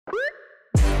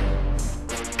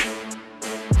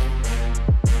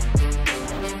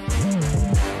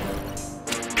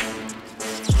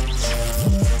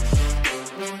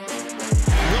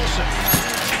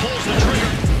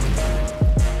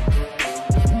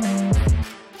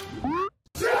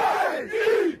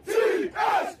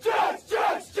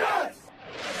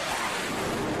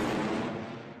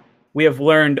We have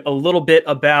learned a little bit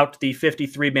about the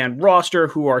 53-man roster,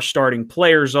 who our starting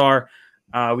players are.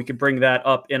 We could bring that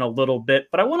up in a little bit,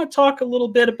 but I want to talk a little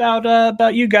bit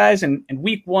about you guys and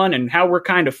week one and how we're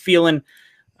kind of feeling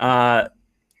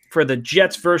for the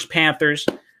Jets versus Panthers.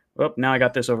 Oh, now I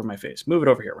got this over my face. Move it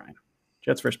over here, Ryan.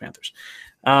 Jets versus Panthers.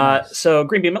 Nice. So,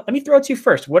 Greenby, let me throw it to you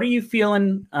first. What are you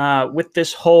feeling with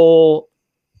this whole,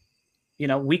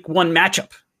 week one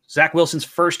matchup? Zach Wilson's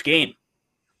first game.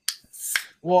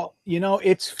 Well,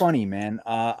 it's funny, man.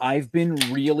 I've been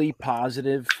really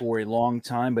positive for a long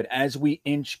time, but as we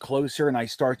inch closer and I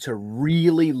start to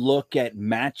really look at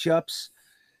matchups,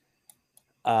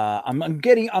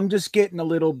 I'm just getting a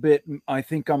little bit, I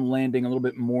think I'm landing a little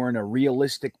bit more in a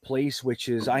realistic place, which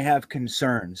is I have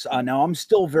concerns. Now I'm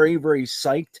still very, very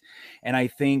psyched. And I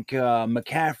think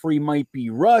McCaffrey might be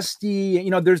rusty.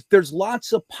 There's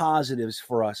lots of positives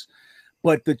for us,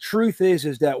 but the truth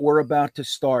is that we're about to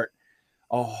start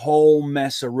a whole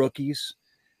mess of rookies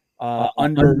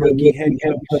under rookie head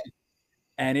coach.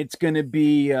 And it's going to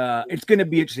be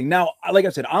interesting. Now, like I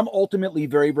said, I'm ultimately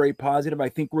very, very positive. I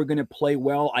think we're going to play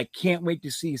well. I can't wait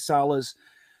to see Salah's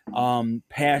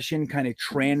passion kind of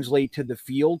translate to the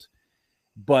field.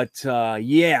 But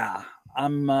yeah,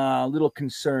 I'm a little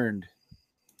concerned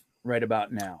right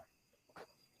about now.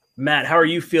 Matt, how are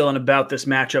you feeling about this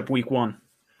matchup week one?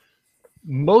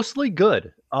 Mostly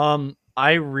good.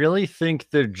 I really think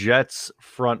the Jets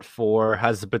front four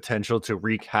has the potential to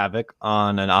wreak havoc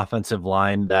on an offensive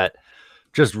line that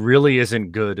just really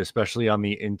isn't good, especially on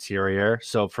the interior.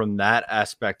 So from that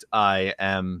aspect, I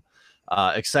am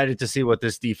excited to see what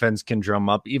this defense can drum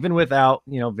up, even without,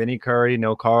 Vinny Curry,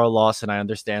 no Carl Lawson. I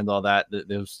understand all that.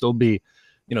 They'll still be,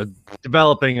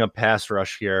 developing a pass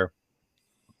rush here.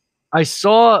 I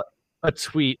saw a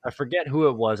tweet. I forget who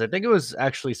it was. I think it was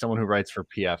actually someone who writes for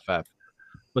PFF.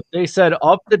 But they said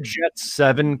of the Jets'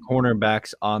 7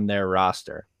 cornerbacks on their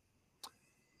roster,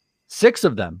 6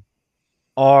 of them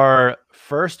are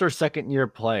first or second year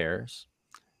players,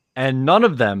 and none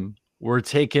of them were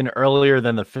taken earlier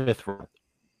than the 5th round,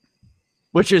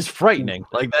 which is frightening.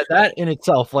 Like that in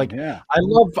itself. Like, yeah.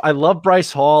 I love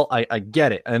Bryce Hall. I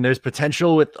get it. And there's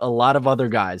potential with a lot of other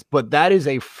guys, but that is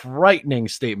a frightening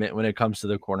statement when it comes to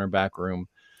the cornerback room.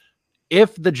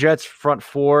 If the Jets front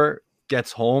four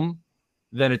gets home,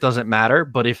 then it doesn't matter.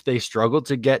 But if they struggle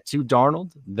to get to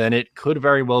Darnold, then it could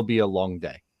very well be a long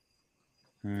day.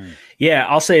 Yeah,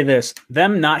 I'll say this.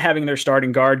 Them not having their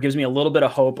starting guard gives me a little bit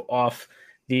of hope off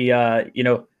the,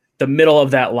 the middle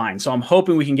of that line. So I'm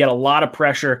hoping we can get a lot of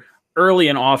pressure early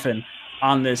and often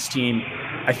on this team.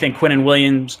 I think Quinnen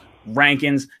Williams,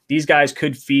 Rankins, these guys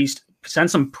could feast,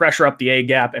 send some pressure up the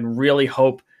A-gap, and really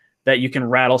hope that you can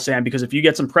rattle Sam, because if you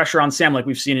get some pressure on Sam like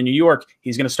we've seen in New York,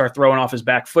 he's going to start throwing off his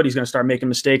back foot. He's going to start making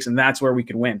mistakes, and that's where we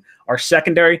could win. Our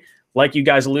secondary, like you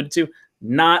guys alluded to,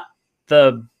 I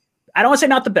don't want to say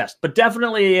not the best, but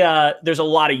definitely there's a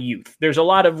lot of youth. There's a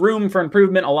lot of room for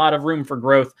improvement, a lot of room for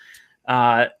growth.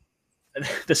 The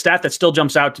stat that still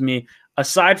jumps out to me,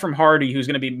 aside from Hardy, who's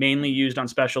going to be mainly used on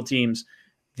special teams,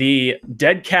 the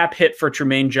dead cap hit for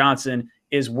Trumaine Johnson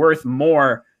is worth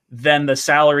more than the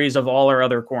salaries of all our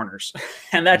other corners.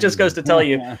 And that just goes to tell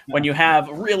you, when you have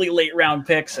really late round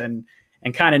picks and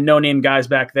kind of no-name guys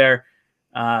back there,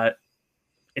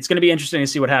 it's going to be interesting to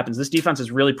see what happens. This defense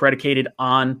is really predicated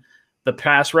on the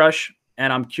pass rush,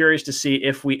 and I'm curious to see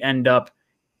if we end up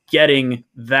getting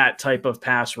that type of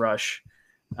pass rush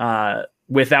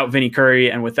without Vinny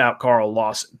Curry and without Carl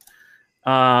Lawson.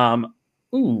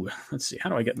 Let's see. How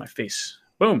do I get my face?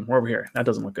 Boom, we're over here. That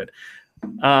doesn't look good.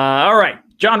 All right.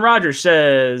 John Rogers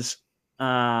says,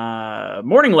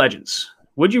 morning legends.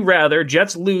 Would you rather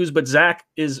Jets lose but Zach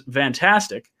is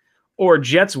fantastic, or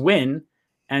Jets win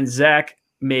and Zach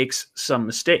makes some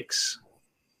mistakes?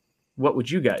 What would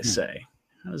you guys say?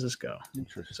 How does this go?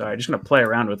 Sorry, I'm just going to play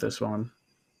around with this one.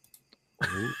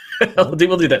 We'll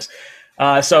do this.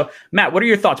 So, Matt, what are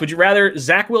your thoughts? Would you rather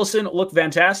Zach Wilson look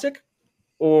fantastic,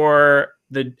 or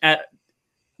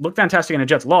look fantastic in a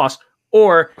Jets loss,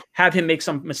 or have him make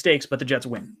some mistakes but the Jets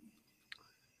win?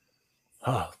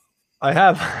 I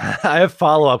have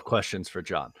follow-up questions for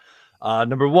John.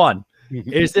 Number one,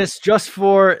 is this just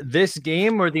for this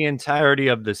game or the entirety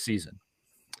of the season?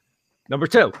 Number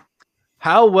two,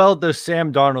 how well does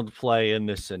Sam Darnold play in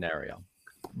this scenario?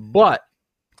 But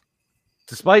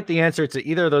despite the answer to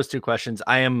either of those two questions,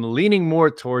 I am leaning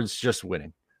more towards just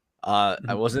winning.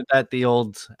 I wasn't that the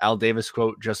old Al Davis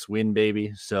quote, "Just win,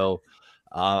 baby." So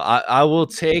I will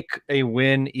take a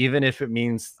win, even if it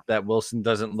means that Wilson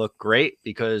doesn't look great,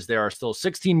 because there are still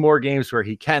 16 more games where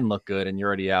he can look good, and you're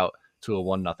already out to a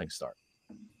 1-0 start.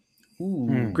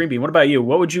 Green Bean, what about you?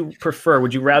 What would you prefer?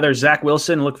 Would you rather Zach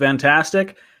Wilson look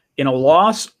fantastic in a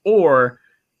loss or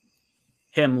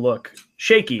him look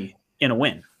shaky in a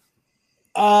win?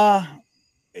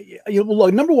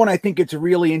 Look, number one, I think it's a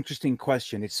really interesting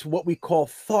question. It's what we call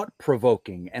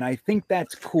thought-provoking, and I think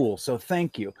that's cool. So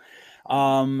thank you.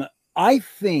 I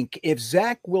think if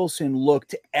Zach Wilson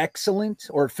looked excellent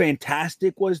or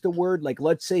fantastic was the word, like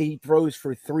let's say he throws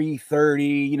for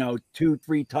 330,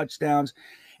 2-3 touchdowns,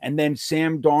 and then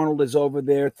Sam Darnold is over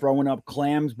there throwing up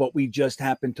clams, but we just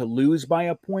happen to lose by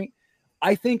a point,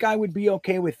 I think I would be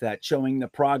okay with that, showing the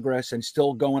progress and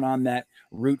still going on that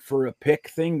root for a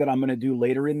pick thing that I'm going to do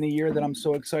later in the year that I'm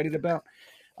so excited about.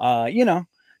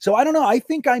 So I don't know. I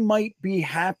think I might be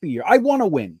happier. I want to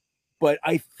win, but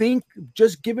I think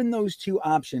just given those two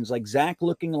options, like Zach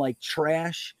looking like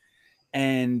trash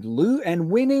and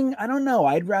winning, I don't know.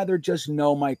 I'd rather just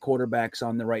know my quarterback's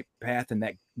on the right path and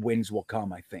that wins will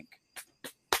come, I think.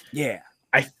 Yeah.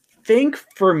 I think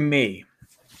for me,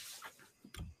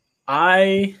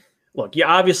 you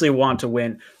obviously want to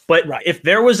win, but if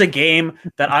there was a game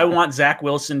that I want Zach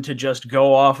Wilson to just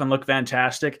go off and look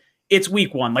fantastic, it's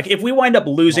week 1. Like if we wind up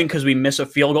losing because we miss a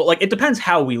field goal, like it depends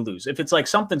how we lose. If it's like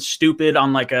something stupid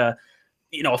on like a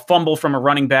fumble from a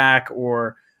running back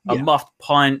or a muffed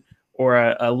punt or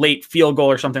a late field goal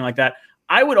or something like that,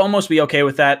 I would almost be okay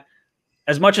with that.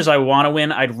 As much as I want to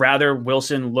win, I'd rather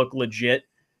Wilson look legit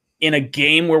in a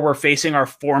game where we're facing our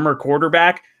former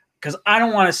quarterback, because I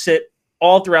don't want to sit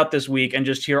all throughout this week and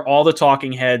just hear all the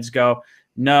talking heads go,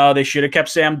 no, they should have kept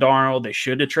Sam Darnold. They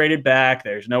should have traded back.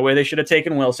 There's no way they should have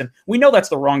taken Wilson. We know that's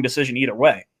the wrong decision either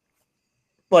way.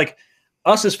 Like,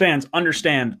 us as fans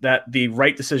understand that the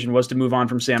right decision was to move on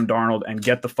from Sam Darnold and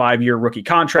get the 5-year rookie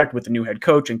contract with the new head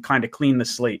coach and kind of clean the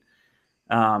slate.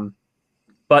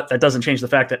 But that doesn't change the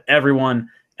fact that everyone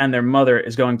and their mother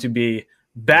is going to be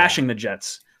bashing the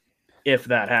Jets if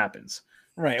that happens.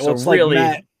 Right. So Well, it's really,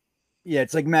 like Matt,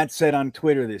 it's like Matt said on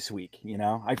Twitter this week.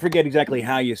 I forget exactly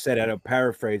how you said it. I'll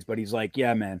paraphrase, but he's like,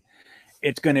 yeah, man,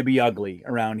 it's going to be ugly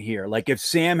around here. Like if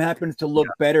Sam happens to look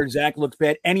better, Zach looks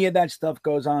bad, any of that stuff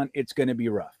goes on, it's going to be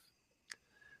rough.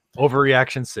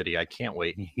 Overreaction City. I can't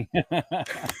wait.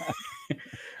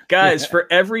 Guys,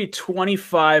 for every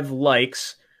 25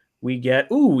 likes, we get,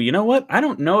 you know what? I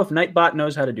don't know if Nightbot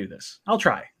knows how to do this. I'll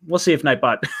try. We'll see if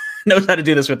Nightbot knows how to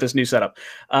do this with this new setup.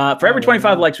 For every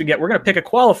 25 likes we get, we're going to pick a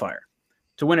qualifier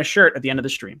to win a shirt at the end of the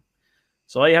stream.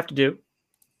 So all you have to do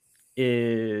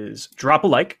is drop a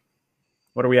like.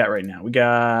 What are we at right now? We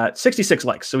got 66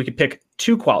 likes, so we could pick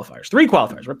 3 qualifiers.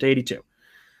 We're up to 82.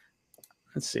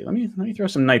 Let's see. Let me throw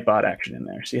some Nightbot action in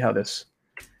there. See how this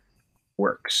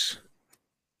works.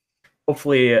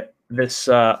 Hopefully this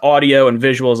audio and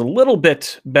visual is a little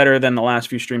bit better than the last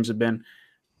few streams have been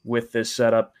with this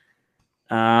setup.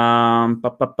 Nightbot.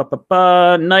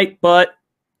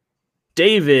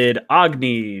 David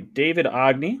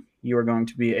Agni, you are going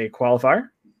to be a qualifier.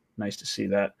 Nice to see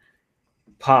that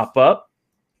pop up.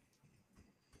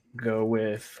 Go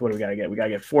with, what do we got to get? We got to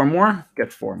get 4 more.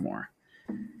 Get 4 more.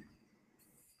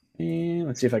 And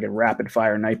let's see if I can rapid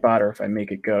fire Nightbot or if I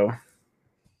make it go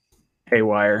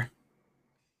haywire.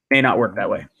 May not work that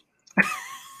way.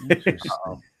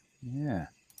 Yeah.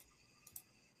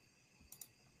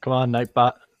 Come on,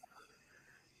 Nightbot.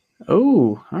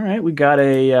 Oh, all right. We got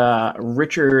a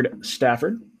Richard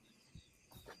Stafford.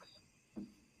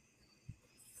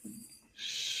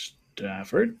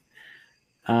 Then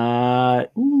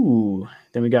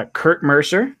we got Kurt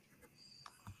Mercer.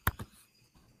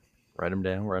 Write him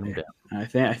down. I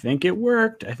think it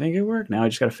worked. Now I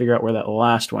just got to figure out where that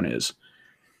last one is.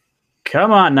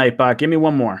 Come on, Nightbot. Give me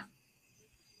one more.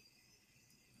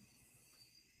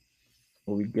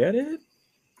 Will we get it?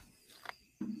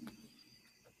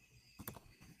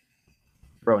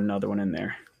 Throw another one in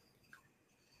there.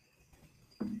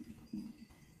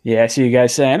 Yeah, I see you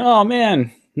guys saying, oh,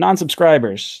 man,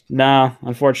 non-subscribers. No,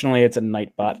 unfortunately, it's a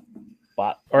Nightbot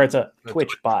bot. Or it's a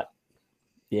Twitch bot.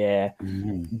 Yeah.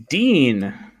 Mm-hmm.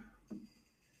 Dean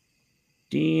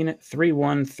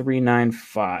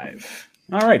 31395.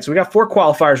 All right, so we got 4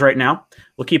 qualifiers right now.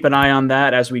 We'll keep an eye on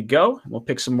that as we go. We'll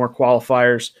pick some more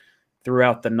qualifiers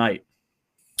throughout the night.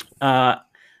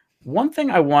 One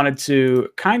thing I wanted to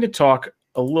kind of talk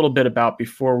a little bit about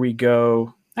before we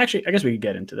go. Actually, I guess we could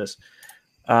get into this.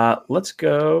 Let's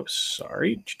go.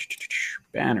 Sorry.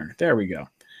 Banner. There we go.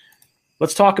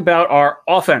 Let's talk about our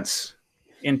offense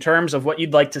in terms of what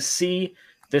you'd like to see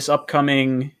this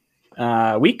upcoming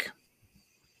week.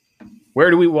 Where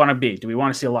do we want to be? Do we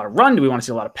want to see a lot of run? Do we want to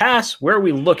see a lot of pass? Where are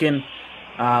we looking?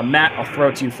 Matt, I'll throw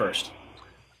it to you first.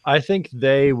 I think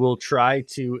they will try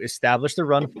to establish the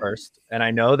run first. And I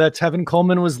know that Tevin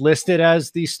Coleman was listed as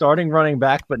the starting running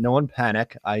back, but no one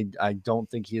panic. I don't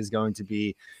think he is going to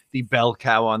be the bell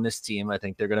cow on this team. I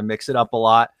think they're going to mix it up a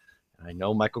lot. I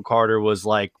know Michael Carter was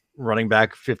like running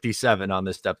back 57 on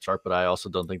this depth chart, but I also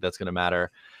don't think that's going to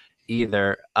matter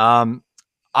either.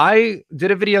 I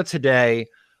did a video today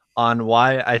on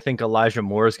why I think Elijah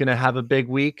Moore is going to have a big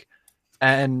week.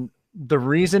 And the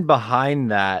reason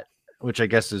behind that, which I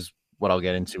guess is what I'll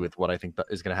get into with what I think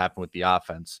is going to happen with the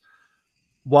offense.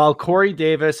 While Corey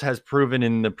Davis has proven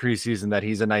in the preseason that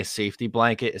he's a nice safety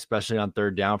blanket, especially on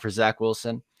third down for Zach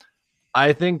Wilson,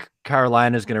 I think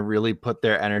Carolina is going to really put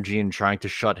their energy in trying to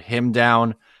shut him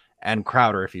down and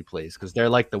Crowder if he plays, because they're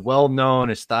like the well-known,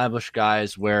 established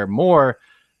guys where Moore,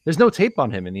 there's no tape on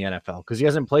him in the NFL because he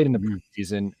hasn't played in the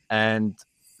preseason. And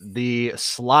the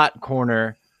slot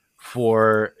corner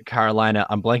for Carolina,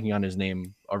 I'm blanking on his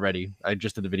name already. I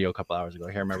just did the video a couple hours ago. I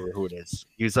can't remember who it is.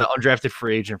 He's an undrafted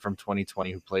free agent from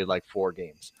 2020 who played like 4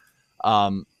 games.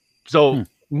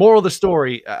 Moral of the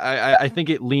story, I think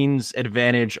it leans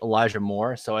advantage Elijah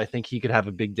Moore. So I think he could have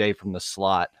a big day from the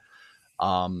slot.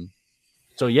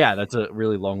 So yeah, that's a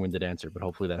really long-winded answer, but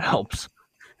hopefully that helps.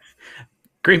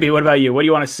 Greenby, what about you? What do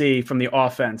you want to see from the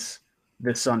offense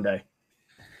this Sunday?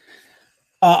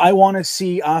 I want to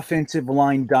see offensive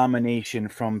line domination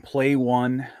from play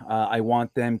one. I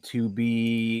want them to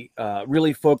be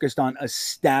really focused on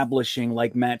establishing,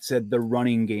 like Matt said, the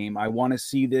running game. I want to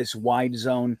see this wide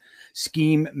zone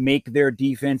scheme make their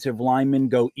defensive linemen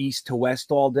go east to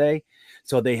west all day.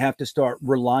 So they have to start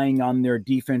relying on their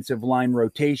defensive line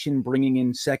rotation, bringing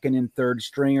in second and third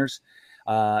stringers.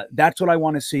 That's what I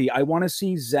want to see. I want to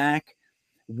see Zach,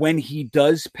 when he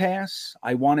does pass,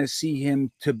 I want to see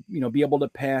him to, be able to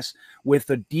pass with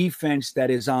a defense that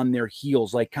is on their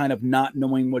heels, like kind of not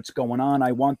knowing what's going on.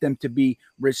 I want them to be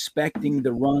respecting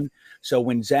the run. So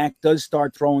when Zach does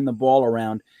start throwing the ball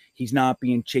around, he's not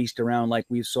being chased around like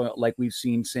we've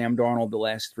seen Sam Darnold the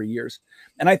last 3 years.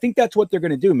 And I think that's what they're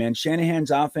going to do, man.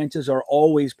 Shanahan's offenses are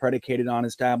always predicated on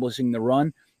establishing the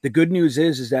run. The good news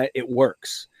is that it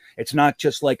works. It's not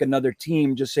just like another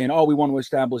team just saying, oh, we want to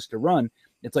establish the run.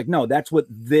 It's like, no, that's what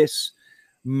this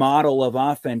model of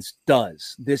offense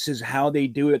does. This is how they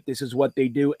do it. This is what they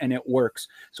do, and it works.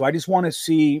 So I just want to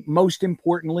see, most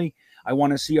importantly, I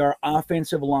want to see our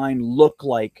offensive line look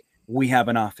like we have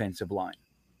an offensive line.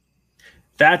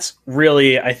 That's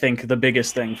really, I think, the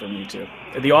biggest thing for me, too.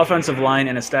 The offensive line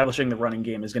and establishing the running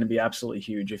game is going to be absolutely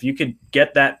huge. If you could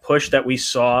get that push that we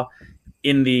saw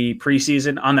in the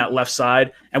preseason on that left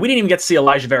side, and we didn't even get to see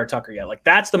Elijah Vera Tucker yet. Like,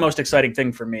 that's the most exciting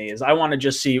thing for me, is I want to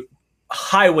just see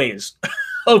highways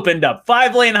opened up,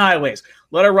 5-lane highways.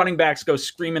 Let our running backs go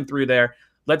screaming through there.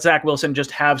 Let Zach Wilson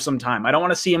just have some time. I don't want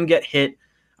to see him get hit.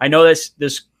 I know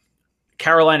this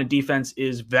Carolina defense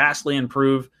is vastly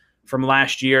improved from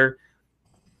last year,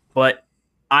 but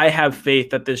I have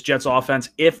faith that this Jets offense,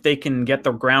 if they can get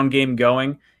the ground game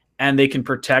going and they can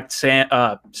protect Sam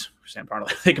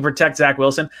Darnold, they can protect Zach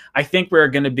Wilson, I think we're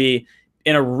going to be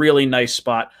in a really nice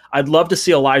spot. I'd love to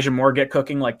see Elijah Moore get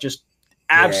cooking, like just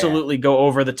absolutely go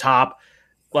over the top.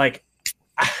 Like,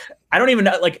 I don't even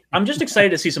know. Like, I'm just excited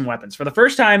to see some weapons for the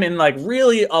first time in like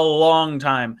really a long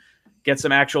time, get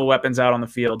some actual weapons out on the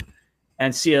field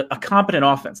and see a competent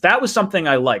offense. That was something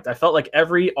I liked. I felt like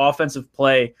every offensive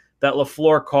play that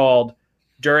LaFleur called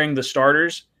during the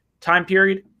starters time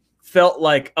period felt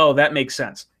like, oh, that makes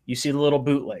sense. You see the little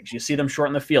bootlegs. You see them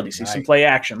shorten the field. You see some play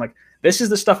action. Like, this is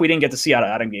the stuff we didn't get to see out of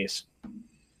Adam Gase.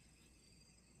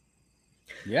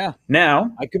 Yeah.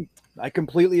 Now, I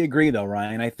completely agree, though,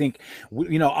 Ryan. I think,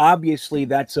 obviously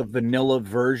that's a vanilla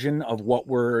version of what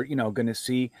we're, going to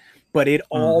see. But it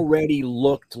already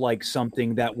looked like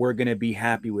something that we're going to be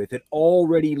happy with. It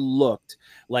already looked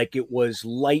like it was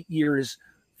light years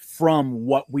from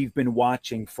what we've been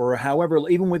watching for however,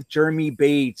 even with Jeremy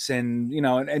Bates and,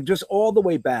 and just all the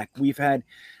way back, we've had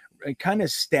kind of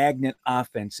stagnant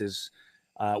offenses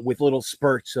with little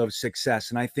spurts of success.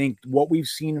 And I think what we've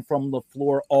seen from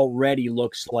LaFleur already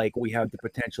looks like we have the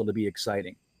potential to be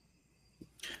exciting.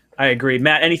 I agree.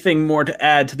 Matt, anything more to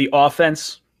add to the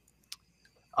offense?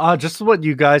 Just what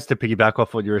you guys, to piggyback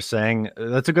off what you were saying,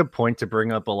 that's a good point to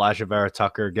bring up Elijah Vera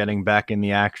Tucker getting back in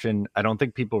the action. I don't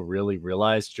think people really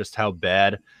realize just how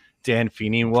bad Dan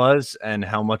Feeney was and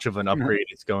how much of an upgrade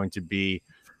it's going to be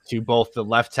to both the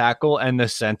left tackle and the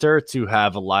center to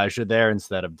have Elijah there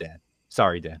instead of Dan.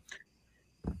 Sorry, Dan.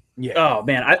 Yeah. Oh,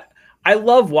 man. I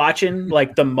love watching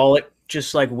like the mullet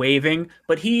just like waving,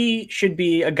 but he should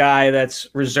be a guy that's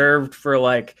reserved for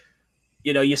like,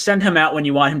 you send him out when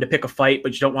you want him to pick a fight,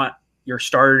 but you don't want your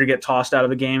starter to get tossed out of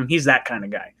the game. He's that kind of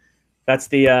guy.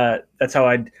 That's how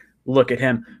I'd look at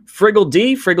him. Friggle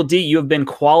D, you have been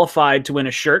qualified to win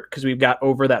a shirt because we've got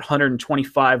over that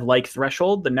 125 like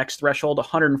threshold. The next threshold,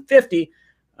 150.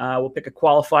 We'll pick a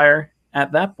qualifier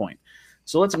at that point.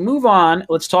 So let's move on.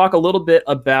 Let's talk a little bit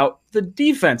about the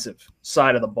defensive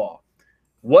side of the ball.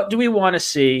 What do we want to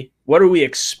see? What do we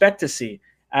expect to see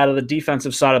out of the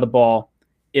defensive side of the ball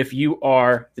if you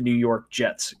are the New York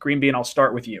Jets? Green Bean, I'll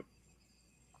start with you.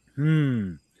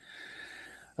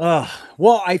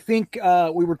 Well, I think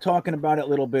we were talking about it a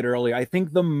little bit earlier. I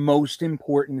think the most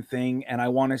important thing, and I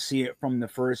want to see it from the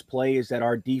first play, is that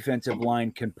our defensive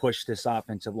line can push this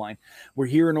offensive line. We're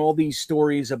hearing all these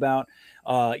stories about,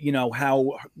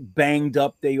 how banged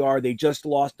up they are. They just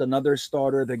lost another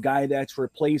starter. The guy that's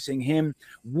replacing him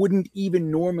wouldn't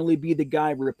even normally be the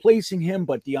guy replacing him,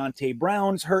 but Deontay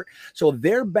Brown's hurt. So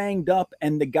they're banged up,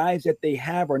 and the guys that they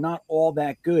have are not all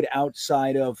that good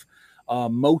outside of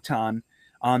Moton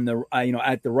on the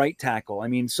at the right tackle. I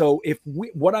mean, so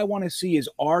what I want to see is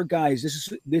our guys.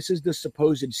 This is the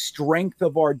supposed strength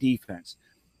of our defense.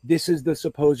 This is the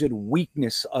supposed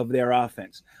weakness of their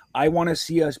offense. I want to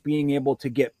see us being able to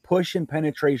get push and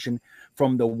penetration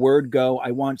from the word go. I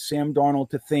want Sam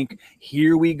Darnold to think,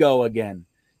 here we go again.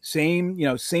 Same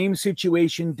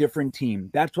situation, different team.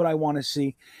 That's what I want to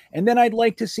see. And then I'd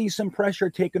like to see some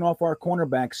pressure taken off our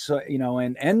cornerbacks,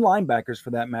 and linebackers for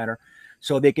that matter,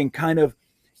 so they can kind of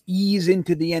ease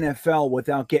into the NFL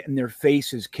without getting their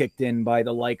faces kicked in by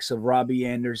the likes of Robbie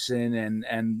Anderson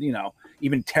and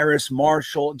even Terrace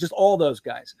Marshall, just all those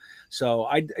guys. So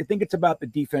I think it's about the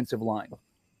defensive line.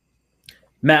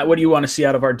 Matt, what do you want to see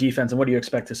out of our defense, and what do you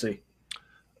expect to see?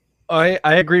 I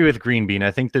agree with Green Bean.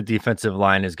 I think the defensive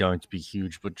line is going to be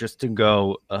huge, but just to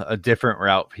go a different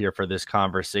route here for this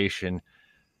conversation,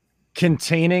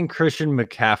 containing Christian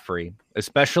McCaffrey,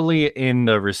 especially in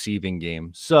the receiving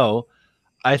game. So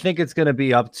I think it's going to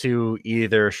be up to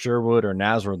either Sherwood or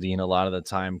Nasruddin a lot of the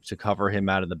time to cover him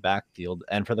out of the backfield.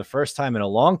 And for the first time in a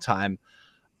long time,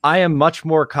 I am much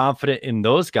more confident in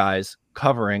those guys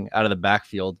covering out of the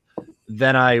backfield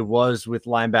than I was with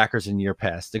linebackers in year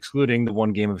past, excluding the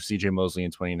one game of CJ Mosley in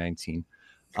 2019.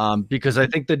 Because I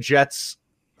think the Jets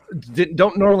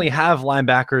don't normally have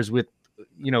linebackers with,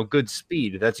 good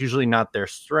speed. That's usually not their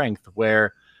strength,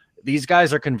 where these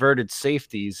guys are converted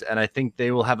safeties, and I think they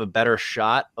will have a better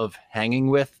shot of hanging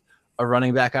with a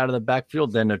running back out of the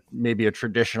backfield than maybe a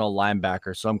traditional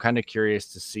linebacker. So I'm kind of curious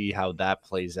to see how that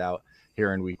plays out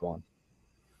here in week 1.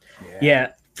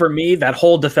 Yeah, for me, that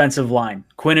whole defensive line,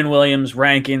 Quinnen Williams,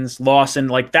 Rankins,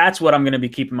 Lawson, that's what I'm going to be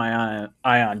keeping my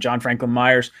eye on. John Franklin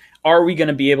Myers. Are we going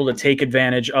to be able to take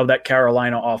advantage of that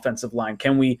Carolina offensive line?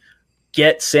 Can we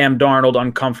get Sam Darnold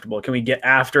uncomfortable? Can we get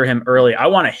after him early? I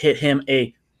want to hit him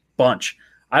a bunch.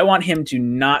 I want him to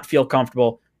not feel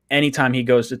comfortable anytime he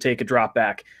goes to take a drop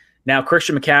back. Now,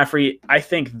 Christian McCaffrey, I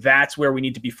think that's where we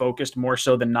need to be focused more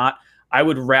so than not. I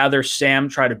would rather Sam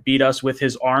try to beat us with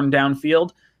his arm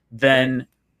downfield than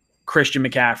Christian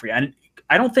McCaffrey. And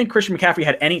I don't think Christian McCaffrey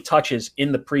had any touches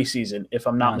in the preseason, if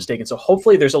I'm not mistaken. So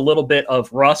hopefully there's a little bit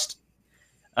of rust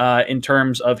in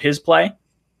terms of his play.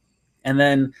 And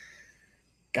then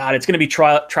God, it's going to be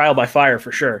trial by fire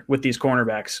for sure with these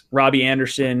cornerbacks. Robbie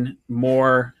Anderson,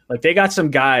 Moore, they got some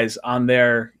guys on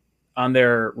their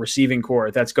receiving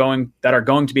core that are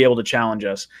going to be able to challenge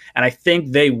us. And I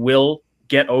think they will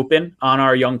get open on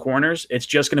our young corners. It's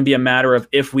just going to be a matter of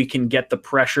if we can get the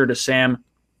pressure to Sam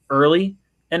early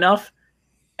enough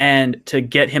and to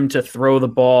get him to throw the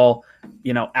ball,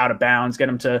 out of bounds, get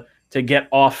him to get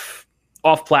off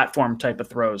platform type of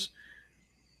throws.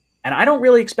 And I don't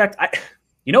really expect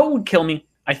you know what would kill me?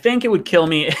 I think it would kill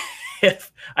me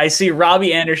if I see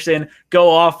Robbie Anderson go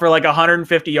off for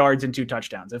 150 yards and 2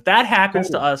 touchdowns. If that happens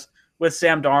to us with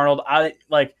Sam Darnold,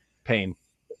 pain.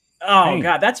 Oh pain.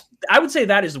 God, I would say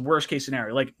that is the worst case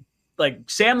scenario.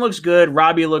 Sam looks good,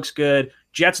 Robbie looks good,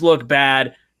 Jets look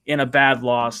bad in a bad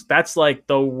loss. That's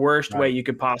the worst way you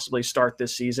could possibly start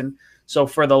this season. So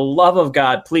for the love of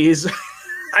God, please,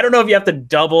 I don't know if you have to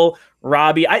double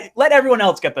Robbie. Let everyone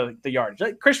else get the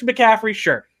yardage. Christian McCaffrey,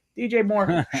 sure. DJ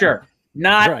Moore, sure.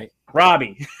 Not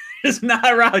Robbie. It's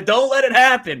not Robbie. Don't let it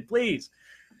happen, please.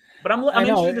 But I'm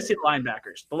interested to see the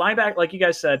linebackers. The linebacker, like you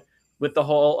guys said, with the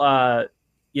whole,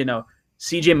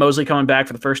 CJ Mosley coming back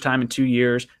for the first time in 2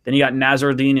 years. Then you got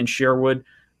Nasruddin and Sherwood.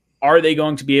 Are they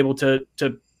going to be able to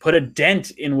put a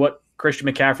dent in what Christian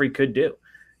McCaffrey could do?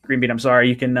 Green Bean, I'm sorry.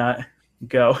 You can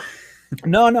go.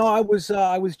 No, I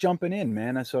was jumping in,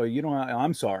 man. So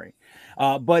I'm sorry.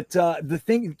 But the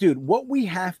thing, dude, what we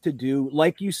have to do,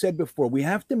 like you said before, we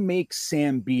have to make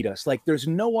Sam beat us. Like there's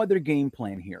no other game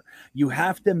plan here. You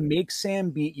have to make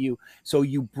Sam beat you. So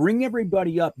you bring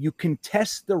everybody up, you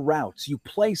contest the routes, you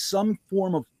play some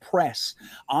form of press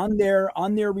on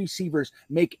their receivers,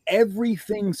 make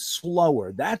everything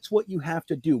slower. That's what you have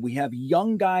to do. We have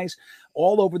young guys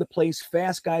all over the place,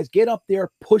 fast guys. Get up there,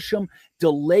 push them,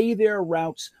 delay their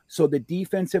routes so the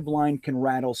defensive line can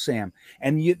rattle Sam.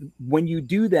 And when you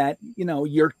do that, you know,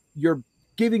 you're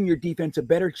giving your defense a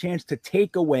better chance to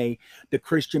take away the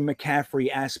Christian McCaffrey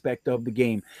aspect of the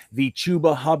game. The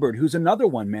Chuba Hubbard, who's another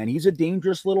one, man. He's a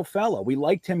dangerous little fella. We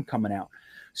liked him coming out.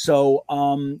 So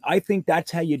I think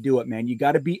that's how you do it, man. You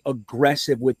got to be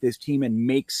aggressive with this team and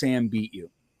make Sam beat you.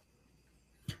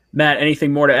 Matt,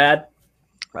 anything more to add?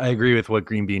 I agree with what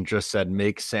Green Bean just said.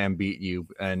 Make Sam beat you.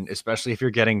 And especially if you're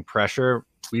getting pressure,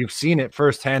 we've seen it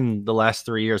firsthand the last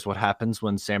 3 years, what happens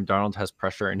when Sam Darnold has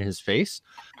pressure in his face.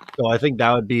 So I think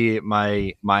that would be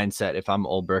my mindset if I'm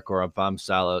Ulbrich or if I'm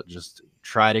Salah. Just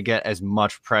try to get as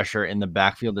much pressure in the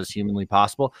backfield as humanly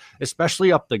possible,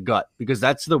 especially up the gut, because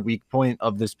that's the weak point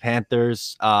of this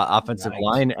Panthers offensive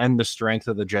line and the strength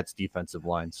of the Jets defensive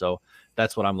line. So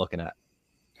that's what I'm looking at.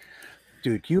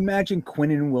 Dude, can you imagine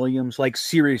Quinnen Williams, like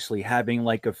seriously having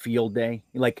like a field day?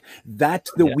 Like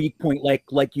that's the weak point.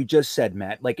 Like you just said,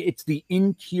 Matt, like it's the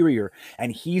interior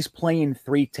and he's playing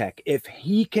 3-tech. If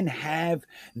he can have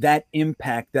that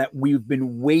impact that we've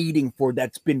been waiting for,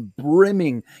 that's been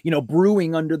brewing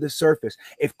under the surface.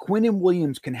 If Quinnen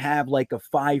Williams can have like a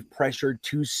 5 pressure,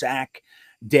 2 sack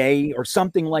day or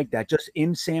something like that, just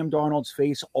in Sam Darnold's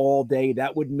face all day,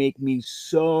 that would make me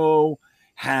so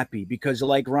happy, because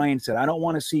like Ryan said, I don't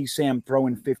want to see Sam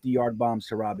throwing 50-yard bombs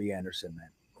to Robbie Anderson, man.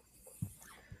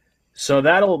 So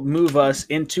that'll move us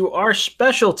into our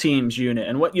special teams unit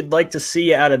and what you'd like to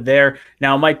see out of there.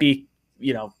 Now, it might be,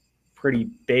 pretty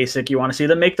basic. You want to see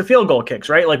them make the field goal kicks,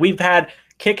 right? Like we've had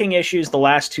kicking issues the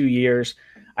last 2 years.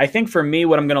 I think for me,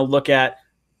 what I'm going to look at,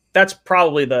 that's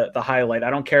probably the highlight. I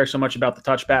don't care so much about the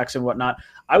touchbacks and whatnot.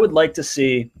 I would like to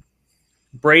see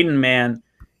Braden Mann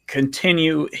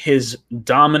continue his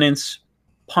dominance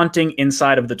punting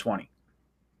inside of the 20.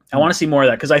 I want to see more of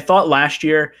that, because I thought last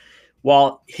year,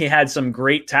 while he had some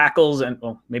great tackles and,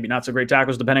 well, maybe not so great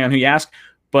tackles depending on who you ask,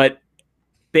 but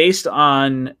based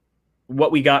on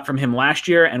what we got from him last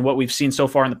year and what we've seen so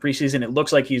far in the preseason, it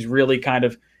looks like he's really kind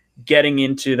of getting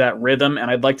into that rhythm, and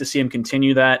I'd like to see him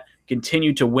continue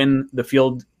to win the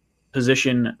field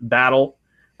position battle.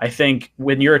 I think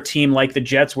when you're a team like the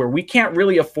Jets, where we can't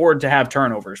really afford to have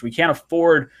turnovers, we can't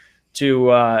afford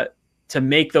to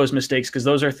make those mistakes, because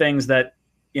those are things that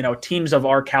teams of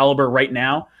our caliber right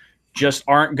now just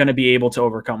aren't going to be able to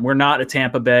overcome. We're not a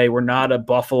Tampa Bay, we're not a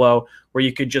Buffalo, where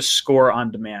you could just score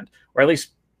on demand, or at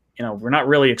least we're not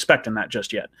really expecting that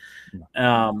just yet.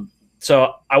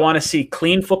 So I want to see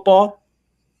clean football.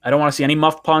 I don't want to see any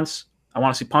muffed punts. I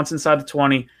want to see punts inside the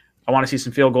 20. I want to see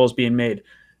some field goals being made.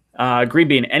 Green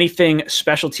Bean, anything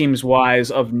special teams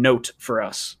wise of note for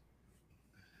us?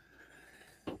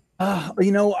 You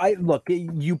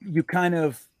kind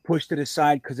of pushed it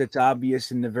aside because it's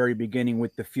obvious in the very beginning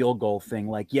with the field goal thing.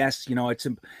 Like, yes,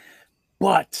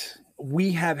 but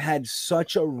we have had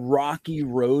such a rocky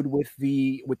road with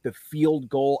the field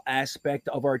goal aspect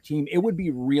of our team. It would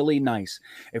be really nice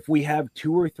if we have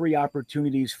 2 or 3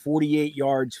 opportunities, 48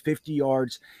 yards, 50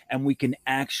 yards, and we can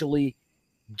actually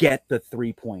get the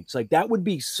 3 points. Like that would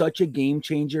be such a game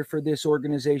changer for this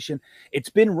organization. It's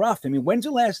been rough. I mean, when's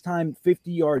the last time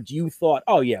 50 yards you thought,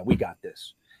 oh yeah, we got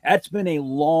this? That's been a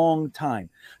long time.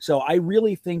 So I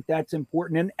really think that's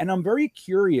important. And I'm very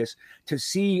curious to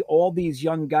see all these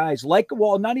young guys,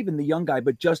 not even the young guy,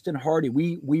 but Justin Hardy.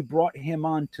 We brought him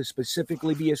on to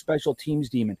specifically be a special teams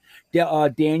demon.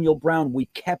 Daniel Brown, we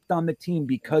kept on the team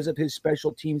because of his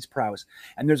special teams prowess.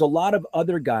 And there's a lot of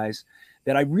other guys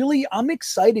that I'm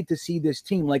excited to see this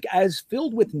team, like as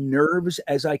filled with nerves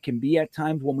as I can be at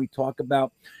times when we talk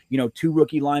about, 2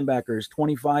 rookie linebackers,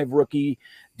 25 rookie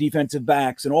defensive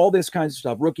backs and all this kinds of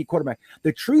stuff, rookie quarterback.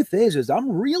 The truth is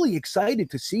I'm really excited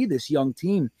to see this young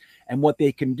team and what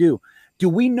they can do. Do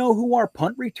we know who our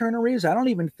punt returner is? I don't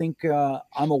even think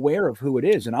I'm aware of who it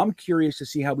is. And I'm curious to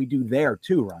see how we do there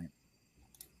too, Ryan.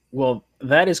 Well,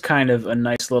 that is kind of a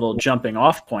nice little jumping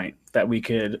off point that we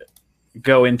could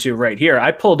go into right here.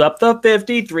 I pulled up the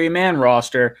 53-man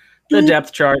roster, the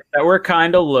depth chart that we're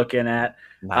kind of looking at.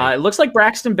 Nice. It looks like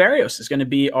Braxton Berrios is going to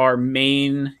be our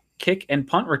main kick and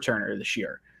punt returner this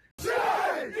year.